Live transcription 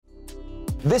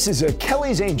This is a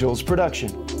Kelly's Angels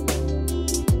production.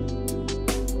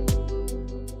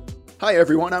 Hi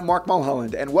everyone, I'm Mark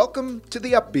Mulholland, and welcome to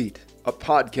The Upbeat, a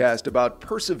podcast about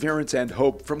perseverance and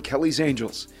hope from Kelly's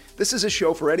Angels. This is a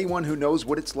show for anyone who knows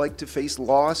what it's like to face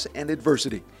loss and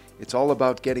adversity. It's all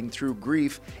about getting through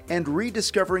grief and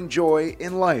rediscovering joy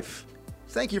in life.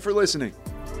 Thank you for listening.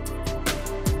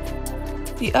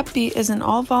 The Upbeat is an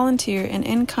all-volunteer and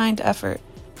in-kind effort.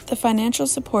 The financial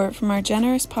support from our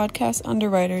generous podcast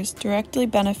underwriters directly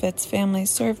benefits families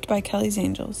served by Kelly's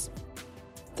Angels.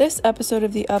 This episode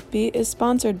of The Upbeat is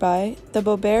sponsored by the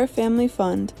Beaubert Family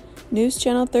Fund, News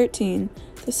Channel 13,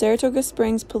 the Saratoga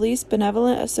Springs Police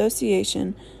Benevolent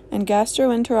Association, and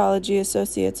Gastroenterology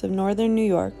Associates of Northern New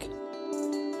York.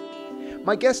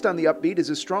 My guest on The Upbeat is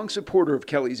a strong supporter of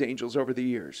Kelly's Angels over the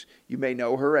years. You may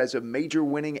know her as a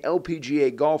major-winning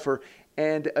LPGA golfer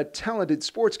and a talented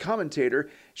sports commentator.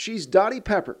 She's Dottie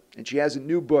Pepper, and she has a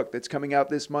new book that's coming out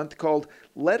this month called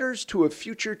Letters to a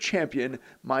Future Champion,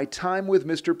 My Time with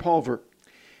Mr. Pulver.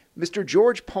 Mr.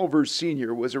 George Pulver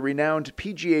Sr. was a renowned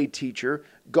PGA teacher,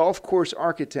 golf course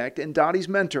architect, and Dottie's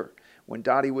mentor. When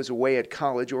Dottie was away at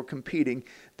college or competing,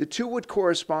 the two would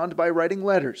correspond by writing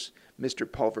letters. Mr.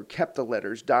 Pulver kept the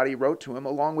letters Dottie wrote to him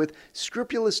along with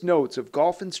scrupulous notes of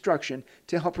golf instruction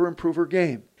to help her improve her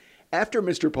game. After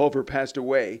Mr. Pulver passed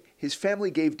away, his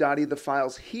family gave Dottie the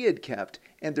files he had kept,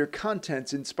 and their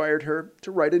contents inspired her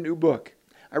to write a new book.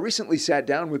 I recently sat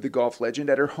down with the golf legend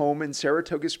at her home in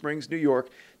Saratoga Springs, New York,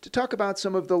 to talk about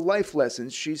some of the life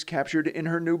lessons she's captured in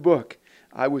her new book.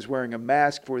 I was wearing a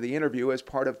mask for the interview as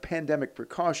part of pandemic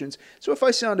precautions, so if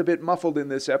I sound a bit muffled in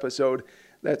this episode,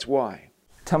 that's why.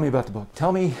 Tell me about the book.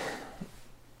 Tell me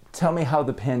how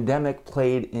the pandemic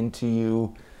played into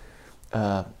you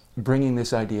bringing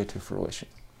this idea to fruition.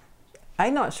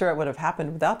 I'm not sure it would have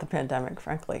happened without the pandemic,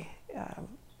 frankly.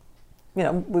 We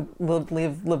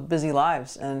live busy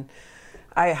lives, and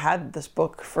I had this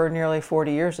book for nearly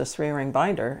 40 years, this 3-ring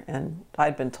binder, and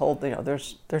I'd been told,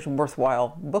 there's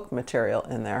worthwhile book material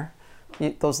in there.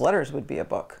 Those letters would be a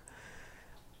book.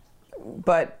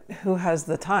 But who has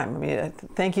the time? I mean,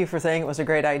 thank you for saying it was a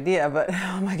great idea, but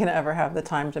how am I going to ever have the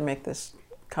time to make this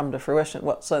come to fruition?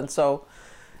 So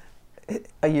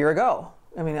a year ago,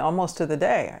 almost to the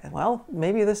day, well,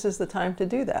 maybe this is the time to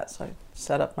do that. So I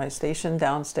set up my station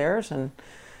downstairs, and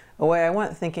away I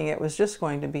went, thinking it was just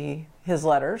going to be his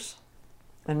letters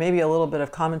and maybe a little bit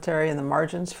of commentary in the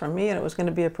margins from me, and it was going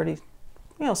to be a pretty,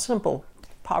 simple,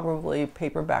 probably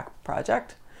paperback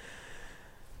project.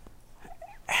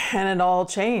 And it all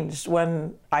changed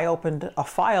when I opened a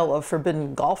file of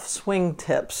forbidden golf swing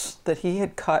tips that he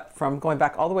had cut from going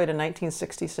back all the way to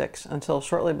 1966 until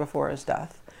shortly before his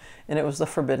death. And it was the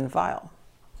forbidden file.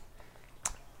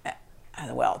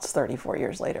 Well, it's 34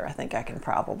 years later. I think I can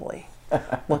probably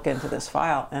look into this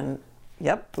file. And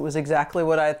yep, it was exactly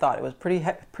what I thought. It was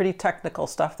pretty technical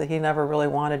stuff that he never really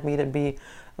wanted me to be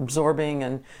absorbing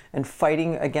and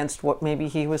fighting against what maybe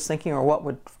he was thinking or what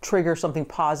would trigger something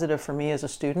positive for me as a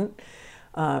student.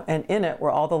 And in it were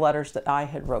all the letters that I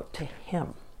had wrote to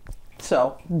him.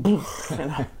 So,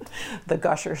 the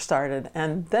gusher started.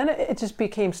 And then it just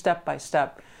became step by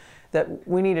step that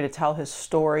we needed to tell his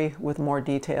story with more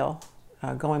detail,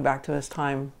 going back to his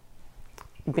time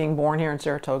being born here in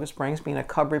Saratoga Springs, being a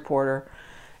cub reporter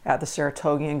at the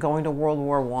Saratogian, going to World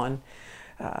War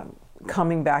I,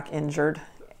 coming back injured,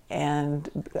 and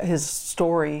his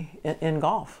story in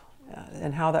golf,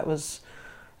 and how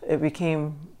it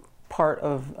became part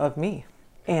of me.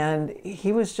 And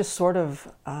he was just sort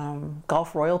of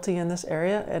golf royalty in this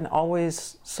area, and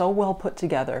always so well put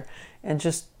together, and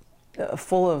just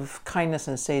full of kindness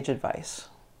and sage advice.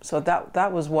 So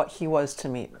that was what he was to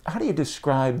me. How do you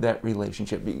describe that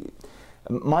relationship?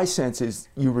 My sense is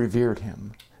you revered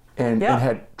him and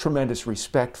had tremendous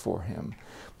respect for him.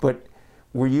 But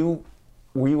were you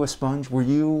a sponge? Were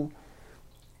you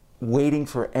waiting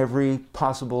for every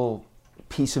possible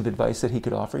piece of advice that he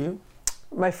could offer you?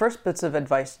 My first bits of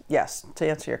advice, yes, to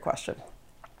answer your question.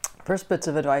 First bits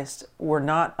of advice were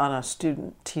not on a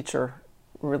student-teacher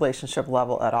relationship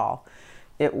level at all.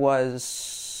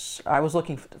 I was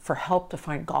looking for help to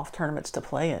find golf tournaments to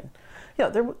play in.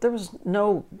 There was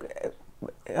no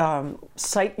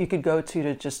site you could go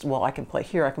to just, well, I can play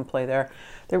here, I can play there.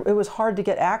 It was hard to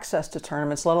get access to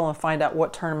tournaments, let alone find out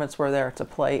what tournaments were there to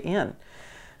play in.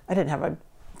 I didn't have a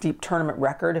deep tournament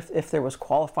record if there was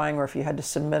qualifying or if you had to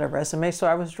submit a resume. So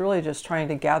I was really just trying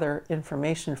to gather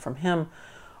information from him.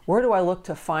 Where do I look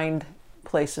to find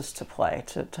places to play,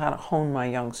 to kind of hone my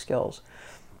young skills?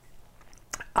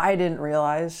 I didn't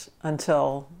realize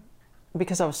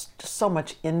because I was just so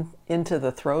much into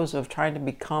the throes of trying to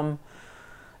become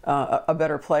a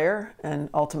better player and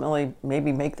ultimately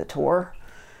maybe make the tour,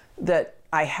 that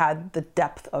I had the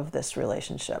depth of this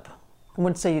relationship. I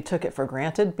wouldn't say you took it for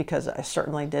granted, because I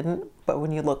certainly didn't, but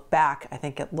when you look back, I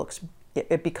think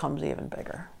it becomes even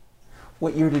bigger.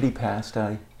 What year did he pass,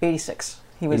 Dottie? 86.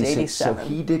 He was 87. So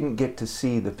he didn't get to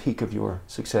see the peak of your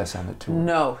success on the tour.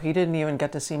 No, he didn't even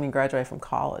get to see me graduate from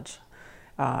college.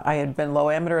 I had been low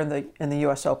amateur in the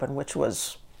U.S. Open, which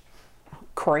was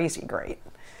crazy great,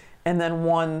 and then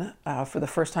won for the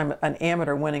first time an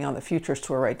amateur, winning on the Futures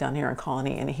Tour right down here in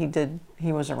Colony, and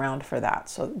he was around for that.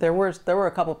 So there were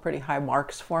a couple pretty high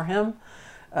marks for him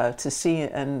to see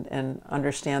and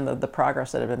understand the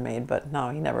progress that had been made. But no,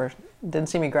 he never didn't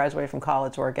see me graduate from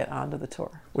college or get onto the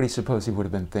tour. What do you suppose he would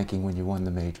have been thinking when you won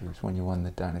the majors, when you won the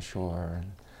Dinah Shore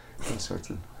and those sorts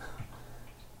of?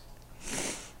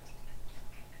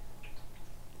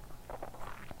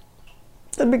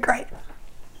 It'd be great.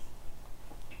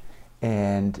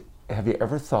 And have you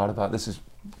ever thought about, this is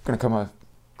going to come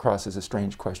across as a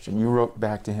strange question, you wrote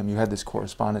back to him, you had this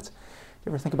correspondence, do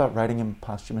you ever think about writing him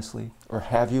posthumously? Or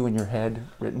have you in your head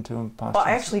written to him posthumously? Well,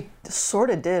 I actually sort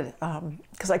of did,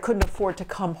 because I couldn't afford to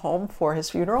come home for his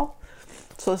funeral.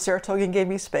 So Saratoga gave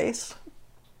me space,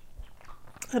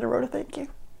 and I wrote a thank you.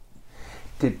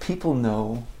 Did people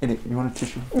know, and you want a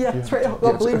tissue? Yeah, that's right.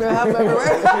 Well, believe me, I have them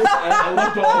everywhere. I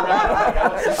looked all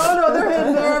around. Oh no, they're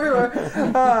hidden, they're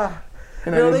everywhere.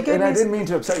 And I didn't mean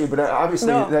to upset you, but obviously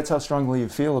that's how strongly you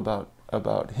feel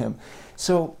about him.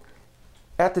 So,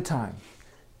 at the time,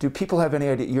 do people have any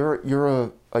idea?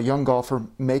 You're a young golfer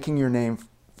making your name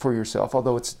for yourself,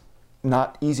 although it's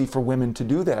not easy for women to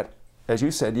do that. As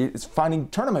you said, it's finding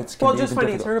tournaments. Well, just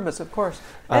finding tournaments, of course.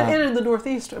 And in the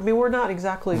Northeast, I mean, we're not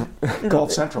exactly...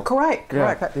 Gulf Central. Correct.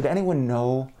 Yeah. Did anyone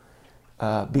know,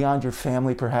 beyond your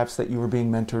family perhaps, that you were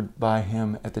being mentored by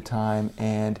him at the time?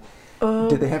 And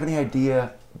did they have any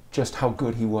idea just how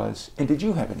good he was? And did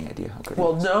you have any idea how good he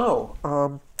was? Well,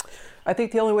 no. I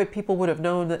think the only way people would have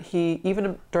known that he,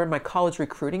 even during my college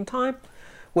recruiting time,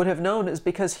 would have known is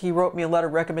because he wrote me a letter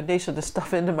of recommendation to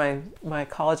stuff into my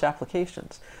college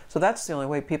applications. So that's the only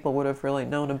way people would have really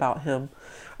known about him.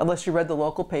 Unless you read the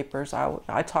local papers,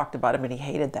 I talked about him and he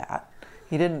hated that.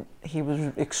 He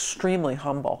was extremely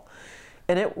humble.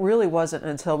 And it really wasn't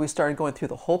until we started going through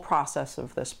the whole process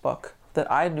of this book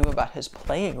that I knew about his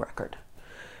playing record.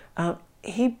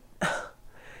 He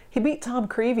beat Tom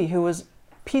Creevy, who was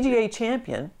PGA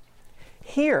champion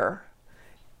here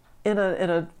in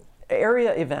a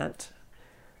area event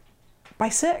by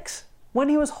 6 when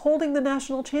he was holding the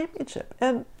national championship,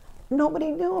 and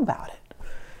nobody knew about it.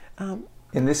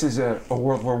 And this is a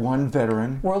World War I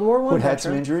veteran. World War I who had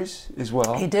some injuries as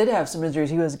well. He did have some injuries.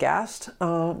 He was gassed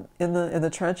in the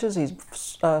trenches. He's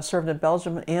served in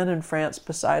Belgium and in France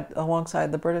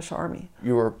alongside the British Army.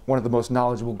 You are one of the most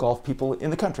knowledgeable golf people in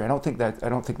the country. I don't think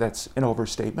that's an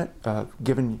overstatement,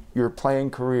 given your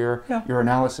playing career, your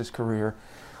analysis career.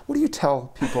 What do you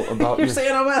tell people about You're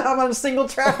saying I'm on a single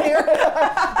track here?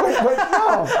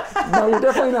 No, you're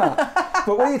definitely not.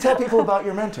 But what do you tell people about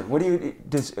your mentor?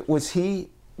 Was he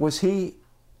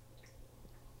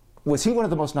one of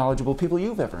the most knowledgeable people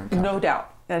you've ever encountered? No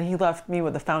doubt. And he left me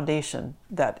with a foundation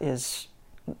that it's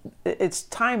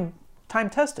time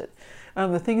tested.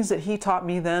 The things that he taught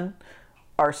me then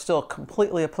are still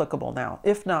completely applicable now,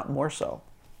 if not more so.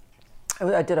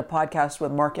 I did a podcast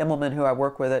with Mark Mulholland, who I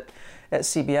work with at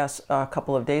CBS a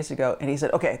couple of days ago, and he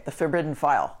said, okay, the forbidden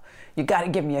file. You got to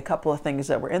give me a couple of things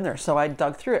that were in there. So I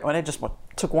dug through it, and I just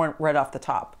took one right off the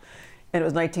top. And it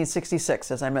was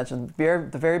 1966, as I mentioned, the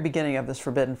very beginning of this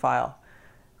forbidden file.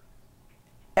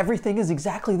 Everything is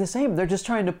exactly the same. They're just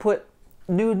trying to put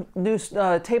new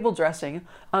table dressing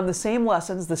on the same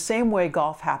lessons, the same way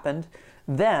golf happened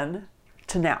then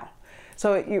to now.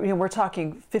 So we're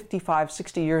talking 55,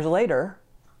 60 years later,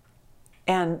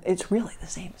 and it's really the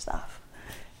same stuff.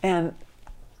 And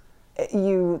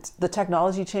the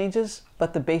technology changes,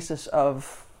 but the basis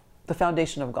of the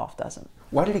foundation of golf doesn't.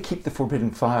 Why did he keep the forbidden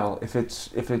file if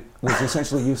it was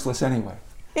essentially useless anyway?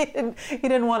 He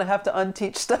didn't want to have to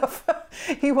unteach stuff.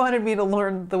 He wanted me to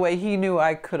learn the way he knew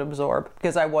I could absorb,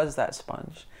 because I was that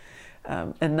sponge,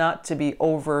 and not to be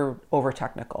over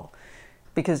technical.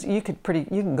 Because you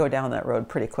can go down that road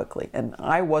pretty quickly, and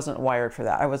I wasn't wired for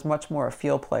that. I was much more a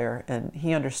field player, and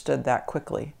he understood that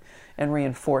quickly and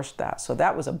reinforced that. So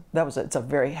it's a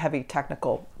very heavy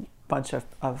technical bunch of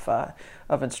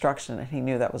instruction, and he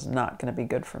knew that was not going to be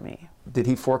good for me. Did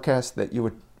he forecast that you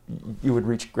would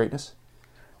reach greatness?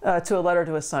 To a letter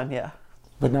to his son, yeah.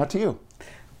 But not to you.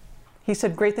 He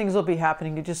said, "Great things will be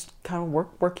happening. You just kind of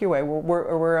work your way. We're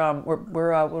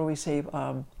what do we say?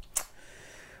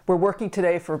 we're working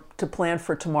today to plan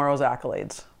for tomorrow's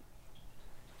accolades.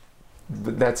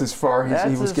 But that's as far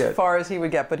as he was That's as far as he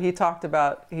would get. But he talked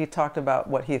about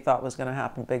what he thought was going to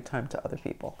happen big time to other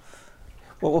people.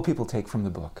 What will people take from the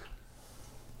book?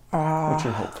 What's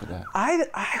your hope for that?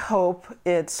 I hope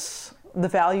it's the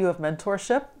value of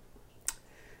mentorship.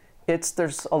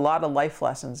 There's a lot of life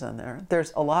lessons in there.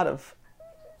 There's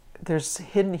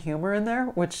hidden humor in there,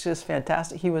 which is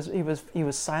fantastic. He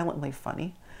was silently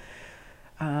funny.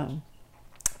 The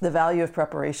value of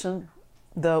preparation,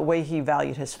 the way he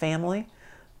valued his family,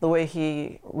 the way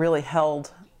he really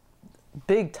held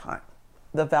big time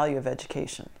the value of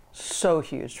education. So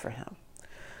huge for him.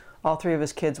 All three of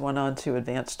his kids went on to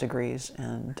advanced degrees,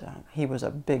 and he was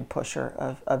a big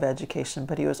pusher of education,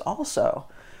 but he was also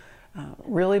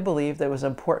really believed that it was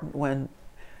important when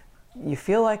you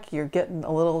feel like you're getting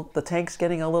the tank's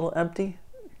getting a little empty,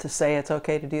 to say it's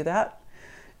okay to do that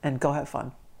and go have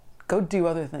fun. Go do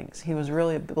other things. He was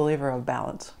really a believer of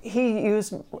balance. He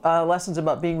used lessons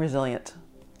about being resilient,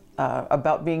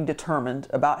 about being determined,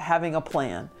 about having a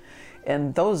plan,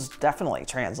 and those definitely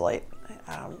translate.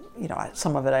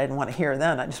 Some of it I didn't want to hear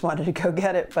then. I just wanted to go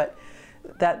get it, but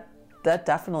that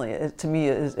definitely, to me,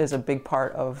 is a big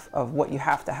part of what you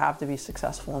have to be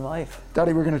successful in life.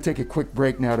 Dottie, we're going to take a quick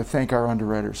break now to thank our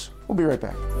underwriters. We'll be right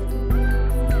back.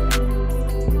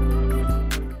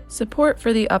 Support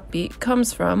for The Upbeat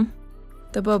comes from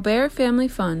the Boebert Family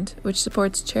Fund, which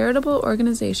supports charitable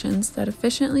organizations that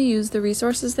efficiently use the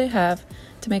resources they have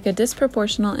to make a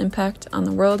disproportionate impact on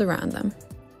the world around them.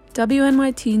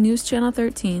 WNYT News Channel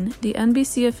 13, the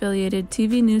NBC-affiliated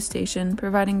TV news station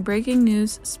providing breaking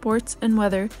news, sports, and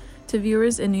weather to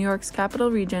viewers in New York's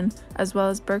capital region, as well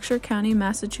as Berkshire County,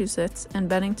 Massachusetts, and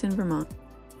Bennington, Vermont.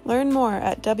 Learn more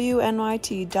at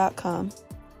WNYT.com.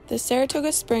 The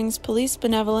Saratoga Springs Police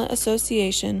Benevolent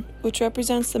Association, which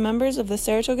represents the members of the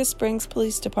Saratoga Springs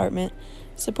Police Department,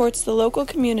 supports the local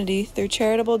community through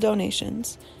charitable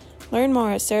donations. Learn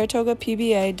more at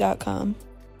saratogapba.com.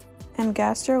 And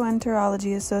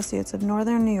Gastroenterology Associates of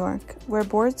Northern New York, where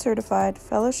board-certified,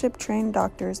 fellowship-trained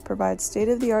doctors provide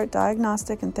state-of-the-art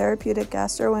diagnostic and therapeutic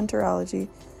gastroenterology,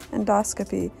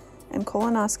 endoscopy, and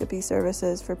colonoscopy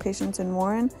services for patients in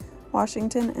Warren,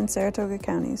 Washington, and Saratoga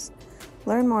counties.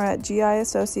 Learn more at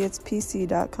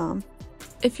giassociatespc.com.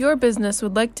 If your business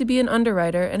would like to be an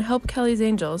underwriter and help Kelly's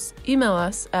Angels, email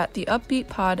us at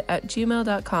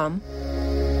theupbeatpod@gmail.com.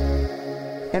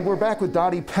 And we're back with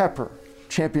Dottie Pepper,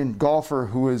 champion golfer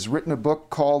who has written a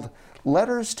book called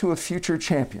Letters to a Future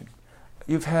Champion.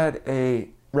 You've had a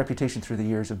reputation through the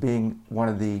years of being one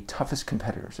of the toughest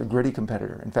competitors, a gritty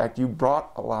competitor. In fact, you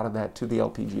brought a lot of that to the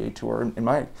LPGA Tour. And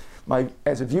my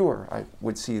as a viewer, I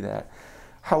would see that.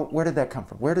 Where did that come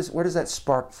from? Where does that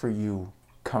spark for you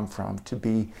come from to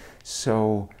be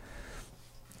so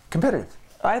competitive?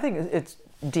 I think it's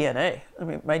DNA. I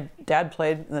mean, my dad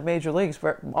played in the major leagues,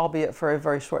 albeit for a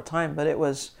very short time, but it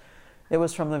was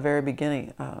from the very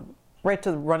beginning, right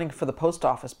to running for the post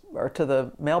office or to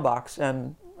the mailbox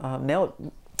and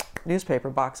newspaper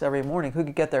box every morning. Who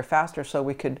could get there faster so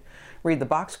we could read the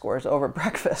box scores over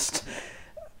breakfast?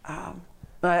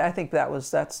 I think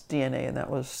that's DNA, and that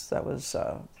was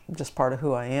just part of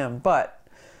who I am. But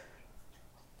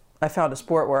I found a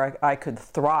sport where I could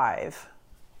thrive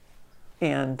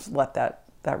and let that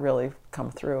really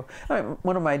come through. I mean,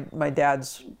 one of my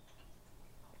dad's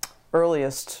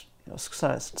earliest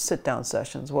sit-down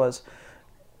sessions was,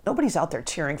 nobody's out there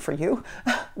cheering for you.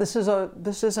 This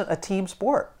isn't a team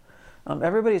sport.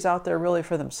 Everybody's out there really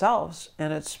for themselves,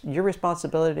 and it's your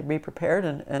responsibility to be prepared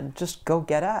and just go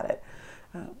get at it.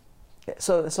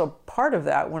 So part of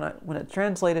that, when it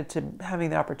translated to having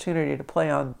the opportunity to play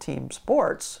on team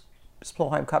sports,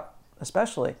 Spolheim Cup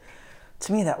especially,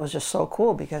 to me that was just so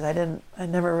cool, because I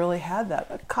never really had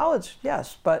that. At college,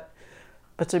 yes, but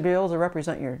to be able to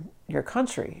represent your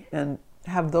country and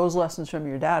have those lessons from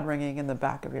your dad ringing in the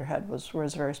back of your head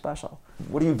was very special.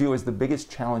 What do you view as the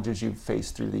biggest challenges you've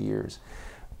faced through the years,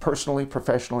 personally,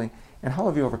 professionally, and how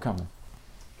have you overcome them?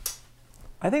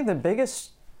 I think the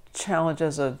biggest challenge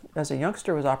as a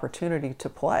youngster was opportunity to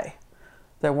play.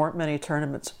 There weren't many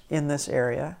tournaments in this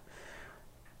area.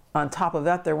 On top of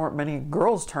that, there weren't many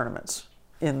girls tournaments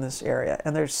in this area,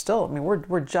 and there's still, I mean,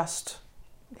 we're just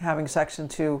having Section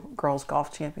 2 girls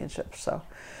golf championships, so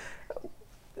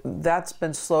that's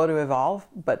been slow to evolve,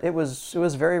 but it was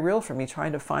very real for me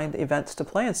trying to find events to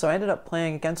play in. So I ended up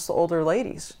playing against the older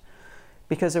ladies,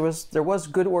 because there was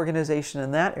good organization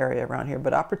in that area around here,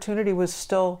 but opportunity was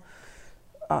still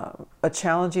a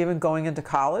challenge even going into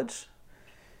college.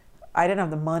 I didn't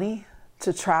have the money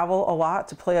to travel a lot,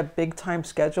 to play a big time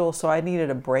schedule. So I needed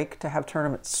a break to have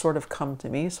tournaments sort of come to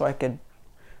me so I could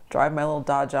drive my little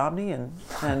Dodge Omni and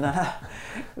that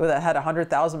had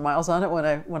 100,000 miles on it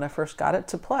when I first got it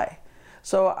to play.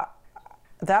 So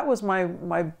that was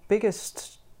my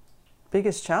biggest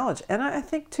challenge. And I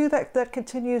think too that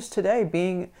continues today,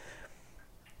 being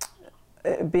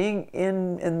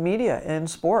in media, in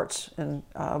sports, and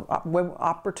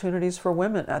opportunities for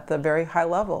women at the very high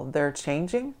level. They're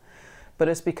changing, but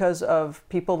it's because of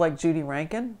people like Judy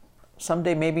Rankin.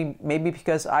 Someday, maybe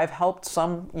because I've helped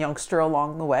some youngster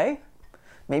along the way.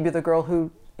 Maybe the girl who,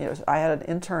 I had an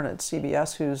intern at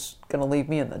CBS who's going to leave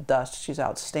me in the dust. She's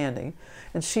outstanding.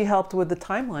 And she helped with the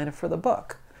timeline for the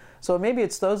book. So maybe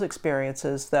it's those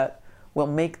experiences that will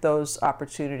make those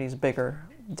opportunities bigger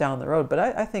down the road. But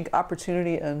I think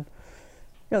opportunity, and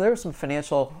there were some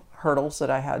financial hurdles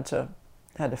that I had to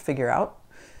figure out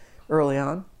early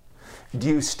on. Do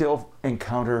you still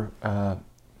encounter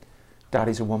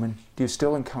Dottie's a woman? Do you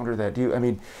still encounter that?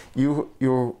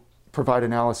 You provide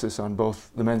analysis on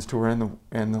both the men's tour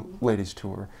and the ladies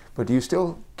tour, but do you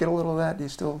still get a little of that? Do you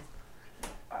still?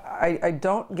 I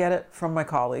don't get it from my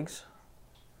colleagues.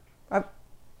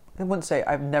 I wouldn't say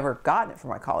I've never gotten it from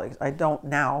my colleagues. I don't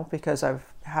now because I've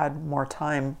had more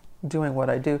time doing what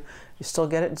I do. You still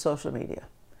get it in social media,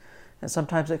 and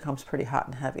sometimes it comes pretty hot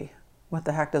and heavy. What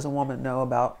the heck does a woman know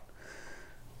about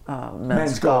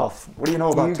men's golf? What do you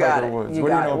know about Tiger Woods?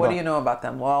 What do you know about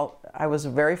them? Well, I was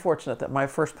very fortunate that my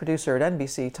first producer at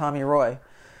NBC, Tommy Roy,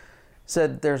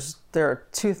 said there are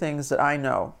two things that I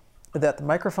know: that the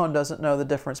microphone doesn't know the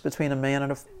difference between a man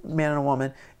and a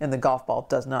woman, and the golf ball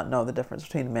does not know the difference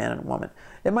between a man and a woman.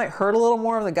 It might hurt a little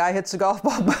more if the guy hits the golf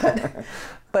ball,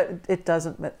 but it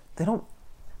doesn't. They don't.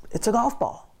 It's a golf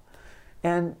ball.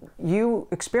 And you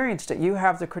experienced it. You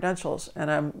have the credentials.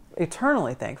 And I'm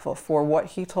eternally thankful for what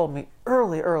he told me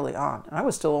early on. I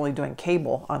was still only doing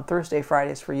cable on Thursday,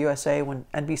 Fridays for USA when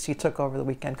NBC took over the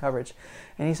weekend coverage.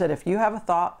 And he said, if you have a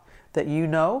thought that you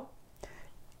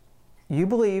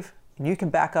believe, and you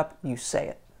can back up, you say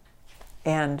it.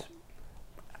 And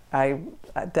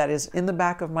that is in the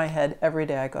back of my head every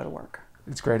day I go to work.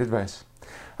 It's great advice.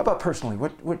 How about personally?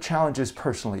 What challenges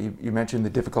personally? You mentioned the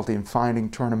difficulty in finding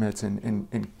tournaments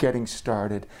and getting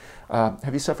started.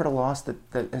 Have you suffered a loss that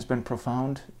has been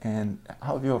profound, and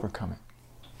how have you overcome it?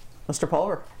 Mr.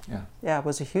 Pulver. Yeah, it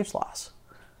was a huge loss.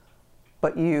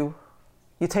 But you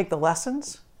take the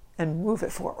lessons and move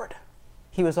it forward.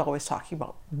 He was always talking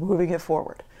about moving it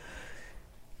forward.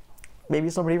 Maybe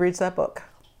somebody reads that book.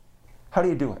 How do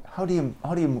you do it? How do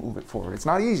you move it forward? It's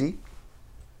not easy.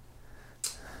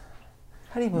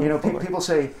 How do you move it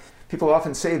forward? People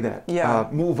often say that. Yeah.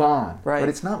 Move on. Right. But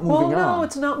it's not moving on. No,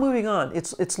 it's not moving on.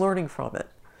 It's learning from it,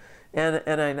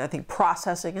 and I think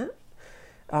processing it,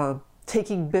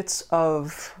 taking bits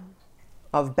of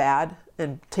bad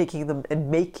and taking them and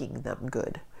making them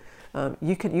good.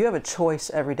 You have a choice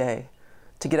every day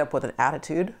to get up with an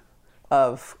attitude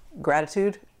of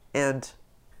gratitude and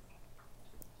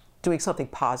doing something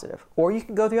positive, or you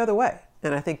can go the other way.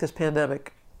 And I think this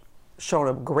pandemic shone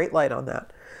a great light on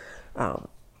that.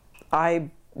 I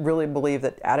really believe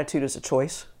that attitude is a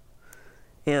choice,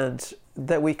 and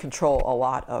that we control a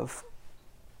lot of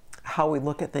how we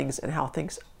look at things and how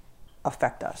things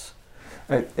affect us.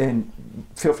 And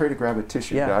feel free to grab a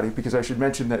tissue, Dottie, because I should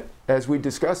mention that as we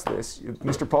discuss this,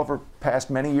 Mr. Pulver passed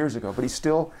many years ago, but he's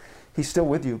still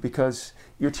with you because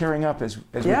you're tearing up as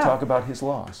we talk about his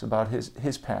loss, about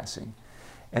his passing.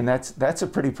 And that's a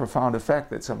pretty profound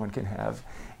effect that someone can have.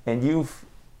 And you've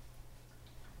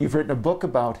written a book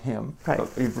about him. Right.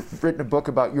 You've written a book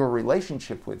about your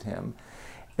relationship with him,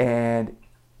 and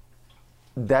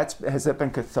has that been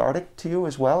cathartic to you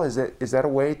as well? Is that a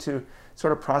way to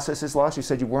sort of process his loss? You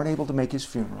said you weren't able to make his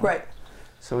funeral. Right.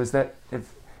 So is that?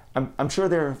 I'm sure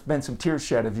there have been some tears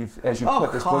shed as you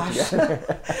put this book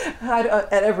together.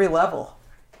 At every level.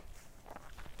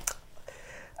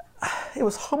 It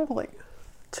was humbling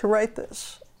to write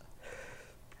this,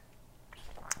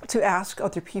 to ask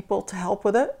other people to help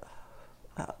with it.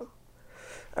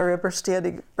 I remember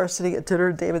sitting at dinner,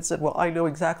 and David said, well, I know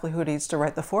exactly who needs to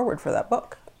write the foreword for that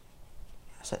book.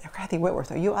 I said, Kathy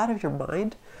Whitworth, are you out of your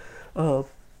mind?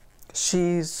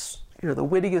 She's the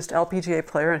winningest LPGA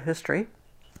player in history.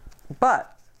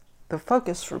 But the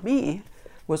focus for me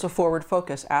was a forward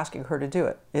focus, asking her to do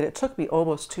it. And it took me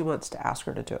almost 2 months to ask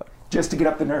her to do it. Just to get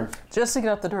up the nerve. Just to get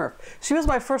up the nerve. She was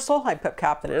my first Solheim Pep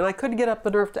captain, and I couldn't get up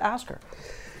the nerve to ask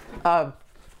her.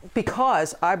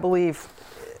 Because I believe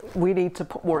we need to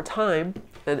put more time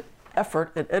and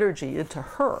effort and energy into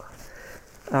her.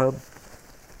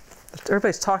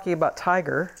 Everybody's talking about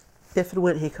Tiger, if and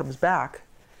when he comes back,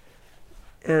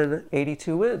 and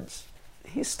 82 wins.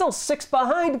 He's still 6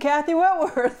 behind Kathy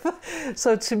Wentworth.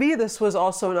 So to me, this was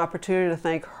also an opportunity to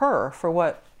thank her for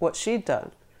what she'd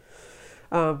done.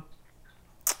 And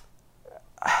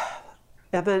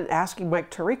then asking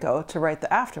Mike Tirico to write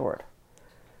the afterword.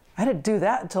 I didn't do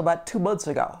that until about 2 months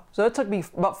ago. So it took me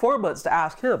about 4 months to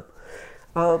ask him.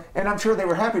 And I'm sure they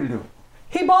were happy to do it.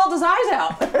 He bawled his eyes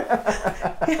out.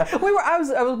 I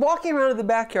was walking around in the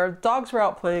backyard. Dogs were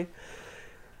out playing,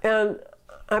 and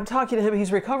I'm talking to him.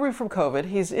 He's recovering from COVID.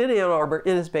 He's in Ann Arbor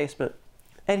in his basement,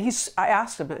 and I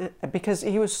asked him because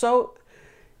he was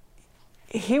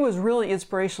really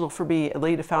inspirational for me and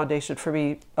laid a foundation for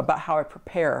me about how I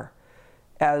prepare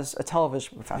as a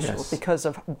television professional. Yes. Because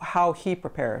of how he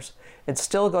prepares. And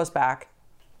still goes back,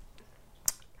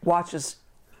 watches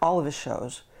all of his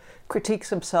shows, critiques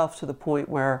himself to the point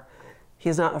where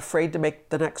he's not afraid to make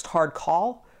the next hard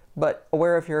call, but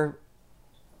aware of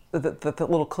the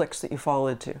little clicks that you fall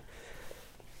into.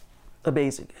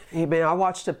 Amazing. I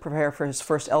watched him prepare for his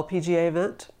first LPGA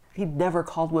event. He'd never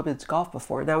called women's golf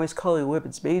before. Now he's calling a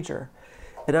women's major.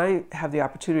 And I have the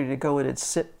opportunity to go in and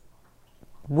sit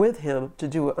with him to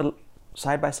do a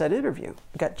side-by-side interview.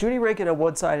 We got Judy Rankin on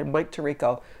one side and Mike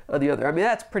Tirico on the other. I mean,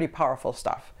 that's pretty powerful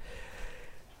stuff.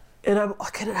 And I'm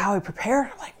looking at how he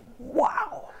prepared. I'm like,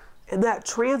 wow. And that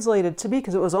translated to me,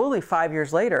 because it was only 5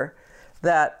 years later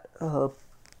that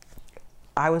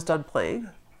I was done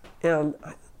playing. And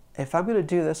if I'm going to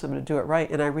do this, I'm going to do it right.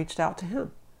 And I reached out to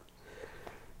him.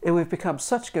 And we've become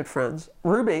such good friends,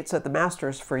 roommates at the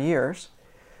Masters for years,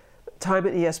 time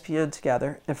at ESPN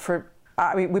together. And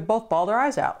we both bawled our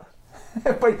eyes out.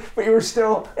 but you were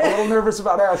still a little nervous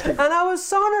about asking. And I was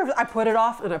so nervous. I put it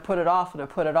off and I put it off and I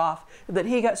put it off. And then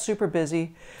he got super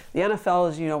busy. The NFL,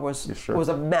 as you know, was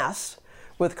a mess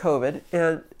with COVID,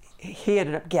 and he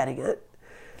ended up getting it.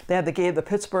 They had the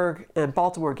Pittsburgh and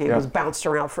Baltimore game was bounced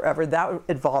around forever. That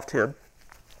involved him.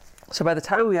 So by the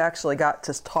time we actually got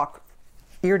to talk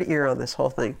ear to ear on this whole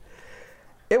thing,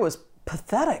 it was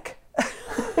pathetic.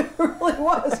 It really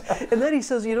was. And then he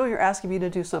says, you're asking me to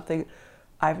do something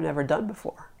I've never done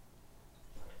before.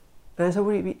 And I said,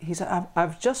 what do you mean? He said,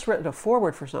 I've just written a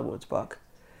foreword for someone's book.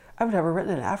 I've never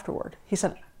written an afterword. He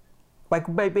said,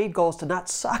 my main goal is to not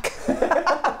suck.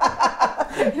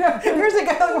 Here's a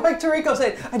guy like Mike Tirico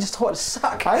saying, I just don't want to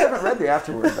suck. I haven't read the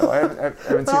afterword, though. I haven't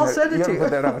seen I'll that. send it to you.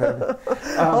 Put that out,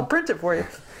 I'll print it for you.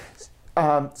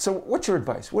 So what's your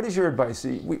advice? What is your advice?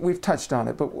 We've touched on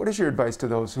it, but what is your advice to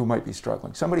those who might be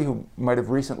struggling? Somebody who might have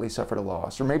recently suffered a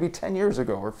loss, or maybe 10 years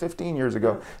ago or 15 years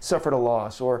ago suffered a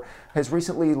loss, or has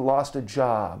recently lost a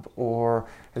job, or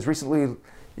has recently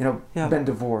been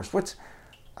divorced.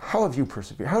 How have you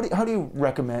persevered? How do you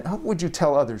recommend, how would you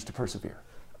tell others to persevere?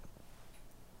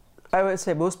 I would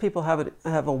say most people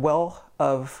have a well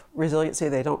of resiliency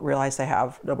they don't realize they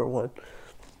have, number one.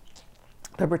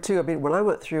 Number two, when I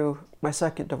went through my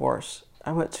second divorce,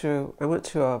 I went to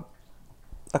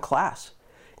a class,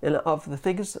 and of the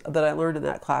things that I learned in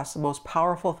that class, the most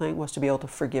powerful thing was to be able to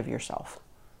forgive yourself.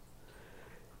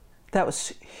 That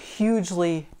was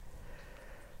hugely,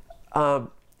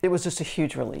 it was just a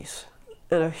huge release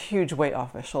and a huge weight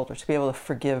off my shoulders to be able to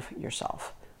forgive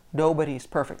yourself. Nobody's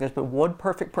perfect. There's been one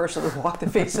perfect person who's walked the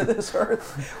face of this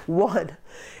earth, one,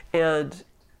 and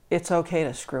it's okay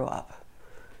to screw up.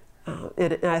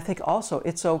 And I think also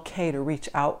it's okay to reach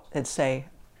out and say,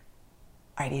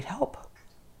 I need help.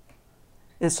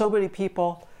 And so many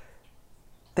people,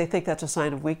 they think that's a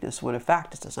sign of weakness, when in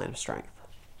fact it's a sign of strength.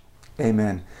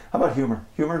 Amen. How about humor?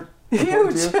 Humor?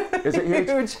 Huge. Is it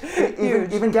huge?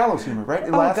 Huge. Even gallows humor, right?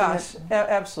 Oh gosh,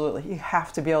 absolutely. You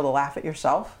have to be able to laugh at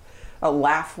yourself,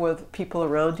 laugh with people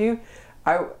around you.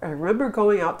 I remember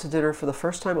going out to dinner for the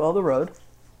first time on the road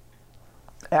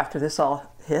after this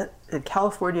all hit, and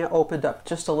California opened up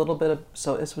just a little bit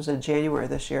so this was in January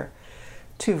this year.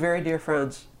 Two very dear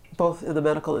friends, both in the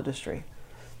medical industry.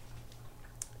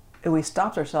 And we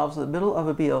stopped ourselves in the middle of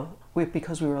a meal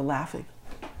because we were laughing.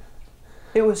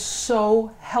 It was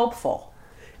so helpful.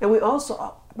 And we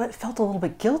also felt a little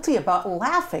bit guilty about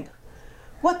laughing.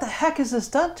 What the heck has this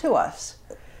done to us?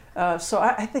 So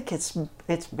I think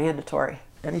it's mandatory.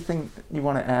 Anything you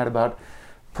want to add about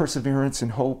perseverance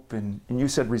and hope, and you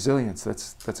said resilience?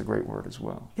 That's a great word as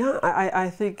well. Yeah, I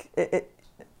think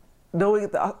knowing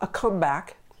that a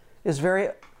comeback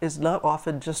is not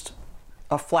often just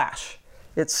a flash.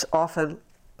 It's often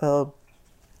a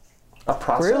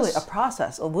process. Really, a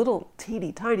process. A little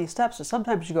teeny tiny steps. And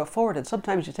sometimes you go forward, and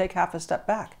sometimes you take half a step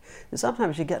back, and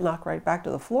sometimes you get knocked right back to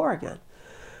the floor again.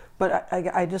 But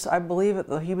I believe that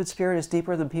the human spirit is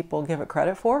deeper than people give it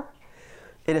credit for.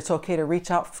 And it's okay to reach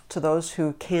out to those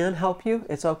who can help you.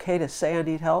 It's okay to say, I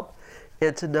need help.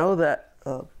 And to know that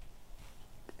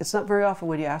it's not very often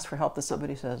when you ask for help that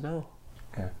somebody says no.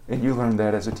 Yeah. And you learned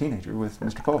that as a teenager with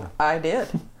Mr. Pulver. I did.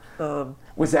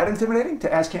 Was that intimidating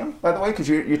to ask him, by the way? Because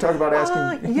you talk about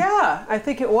asking... Yeah, I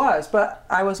think it was. But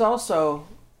I was also...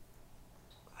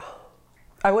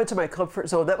 I went to my comfort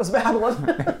zone. That was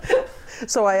Madeline.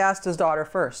 So I asked his daughter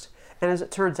first. And as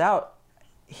it turns out,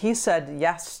 he said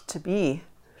yes to me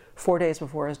 4 days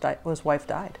before his wife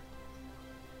died.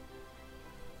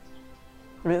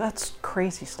 I mean, that's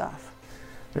crazy stuff.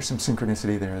 There's some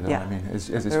synchronicity there, though. Yeah. I mean, as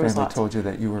his family told you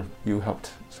that you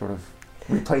helped sort of...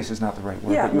 Replace is not the right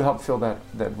word, but you helped fill that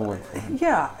void for him.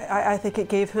 Yeah, I think it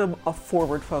gave him a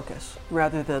forward focus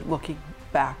rather than looking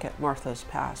back at Martha's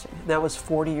passing. That was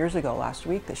 40 years ago last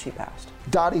week that she passed.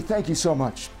 Dottie, thank you so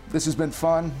much. This has been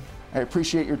fun. I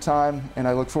appreciate your time, and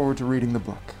I look forward to reading the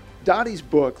book. Dottie's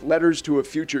book, Letters to a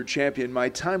Future Champion, My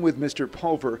Time with Mr.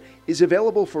 Pulver, is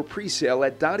available for pre-sale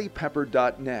at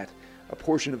dottiepepper.net. A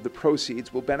portion of the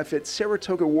proceeds will benefit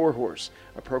Saratoga Warhorse,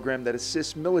 a program that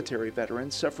assists military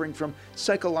veterans suffering from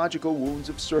psychological wounds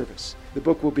of service. The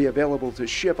book will be available to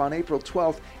ship on April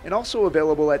 12th and also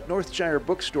available at Northshire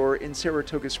Bookstore in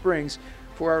Saratoga Springs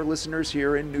for our listeners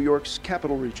here in New York's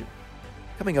capital region.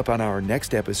 Coming up on our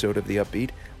next episode of The Upbeat,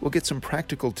 we'll get some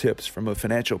practical tips from a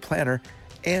financial planner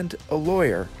and a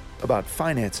lawyer about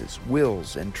finances,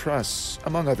 wills, and trusts,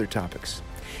 among other topics.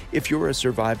 If you're a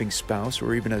surviving spouse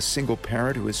or even a single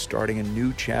parent who is starting a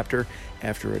new chapter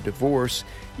after a divorce,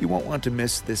 you won't want to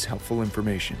miss this helpful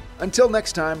information. Until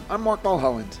next time, I'm Mark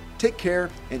Mulholland. Take care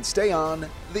and stay on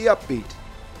The Upbeat.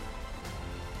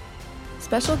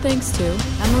 Special thanks to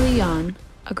Emily Yan,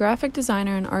 a graphic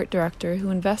designer and art director who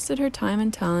invested her time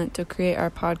and talent to create our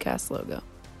podcast logo.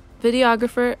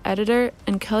 Videographer, editor,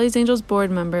 and Kelly's Angels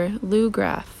board member, Lou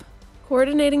Graff.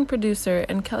 Coordinating producer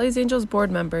and Kelly's Angels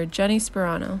board member, Jenny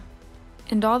Sperano.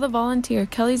 And all the volunteer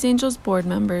Kelly's Angels board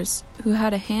members who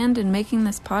had a hand in making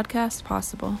this podcast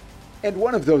possible. And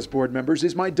one of those board members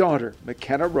is my daughter,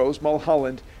 McKenna Rose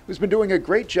Mulholland, who's been doing a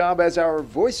great job as our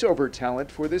voiceover talent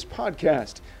for this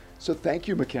podcast. So thank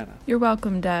you, McKenna. You're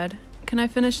welcome, Dad. Can I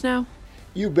finish now?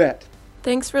 You bet.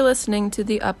 Thanks for listening to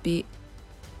The Upbeat,